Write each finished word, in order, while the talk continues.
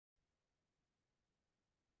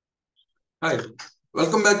Hi,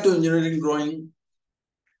 welcome back to Engineering Drawing.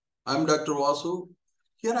 I'm Dr. Vasu.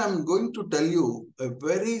 Here I'm going to tell you a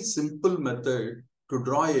very simple method to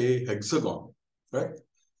draw a hexagon, right?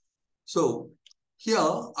 So here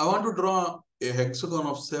I want to draw a hexagon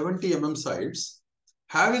of 70 mm sides,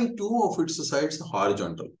 having two of its sides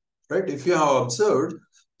horizontal, right? If you have observed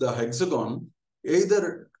the hexagon,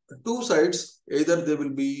 either two sides, either they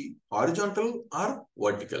will be horizontal or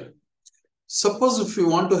vertical. Suppose if you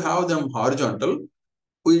want to have them horizontal,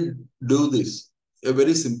 we do this, a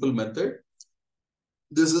very simple method.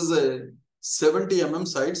 This is a 70 mm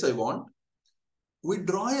sides I want. We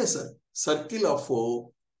draw a circle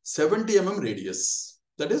of 70 mm radius,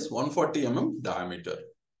 that is 140 mm diameter.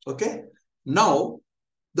 Okay. Now,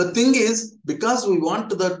 the thing is, because we want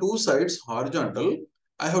the two sides horizontal,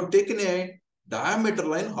 I have taken a diameter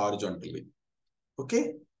line horizontally.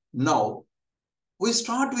 Okay. Now, we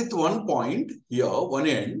start with one point here, one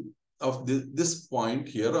end of this point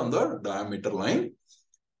here on the diameter line.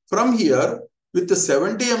 From here, with the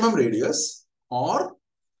 70 mm radius or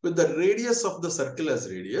with the radius of the circle as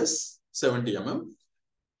radius, 70 mm.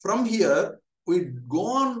 From here, we go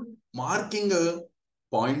on marking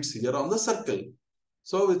points here on the circle.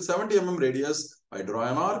 So with 70 mm radius, I draw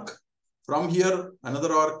an arc. From here,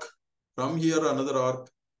 another arc. From here, another arc.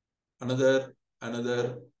 Another.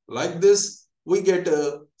 Like this, we get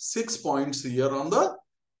 6 points here on the,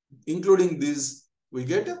 including these, we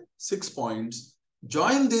get 6 points.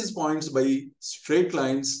 Join these points by straight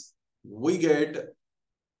lines, we get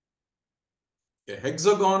a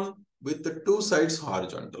hexagon with the two sides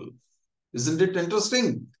horizontal. Isn't it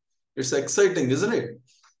interesting? It's exciting, isn't it?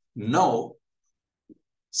 Now,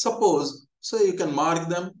 suppose, so you can mark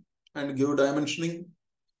them and give dimensioning.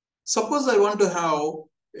 Suppose I want to have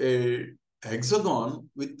a hexagon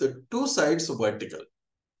with the two sides vertical.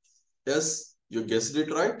 Yes, you guessed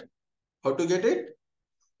it right. How to get it?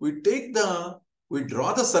 We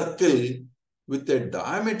draw the circle with a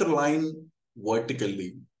diameter line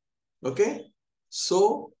vertically. Okay.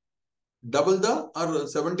 So double the or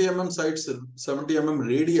 70 mm sides, 70 mm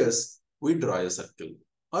radius, we draw a circle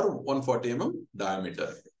or 140 mm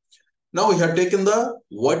diameter. Now we have taken the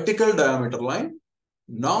vertical diameter line.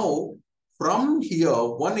 Now from here,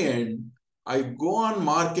 one end, I go on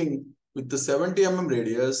marking with the 70 mm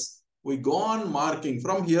radius. We go on marking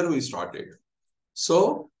from here we started.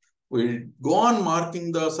 So we go on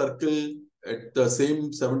marking the circle at the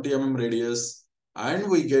same 70 mm radius and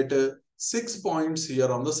we get 6 points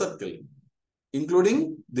here on the circle,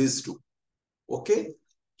 including these two. Okay.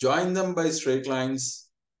 Join them by straight lines.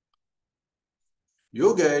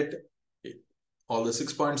 You get, all the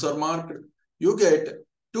 6 points are marked. You get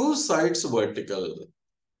two sides vertical.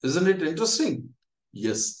 Isn't it interesting?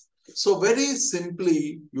 Yes. So very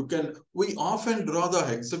simply, we often draw the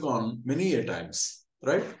hexagon many a times,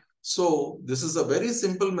 right? So this is a very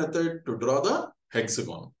simple method to draw the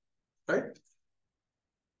hexagon, right?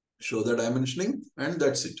 Show the dimensioning and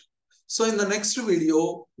that's it. So in the next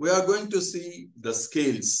video, we are going to see the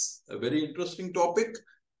scales, a very interesting topic,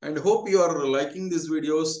 and hope you are liking these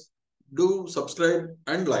videos. Do subscribe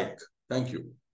and like. Thank you.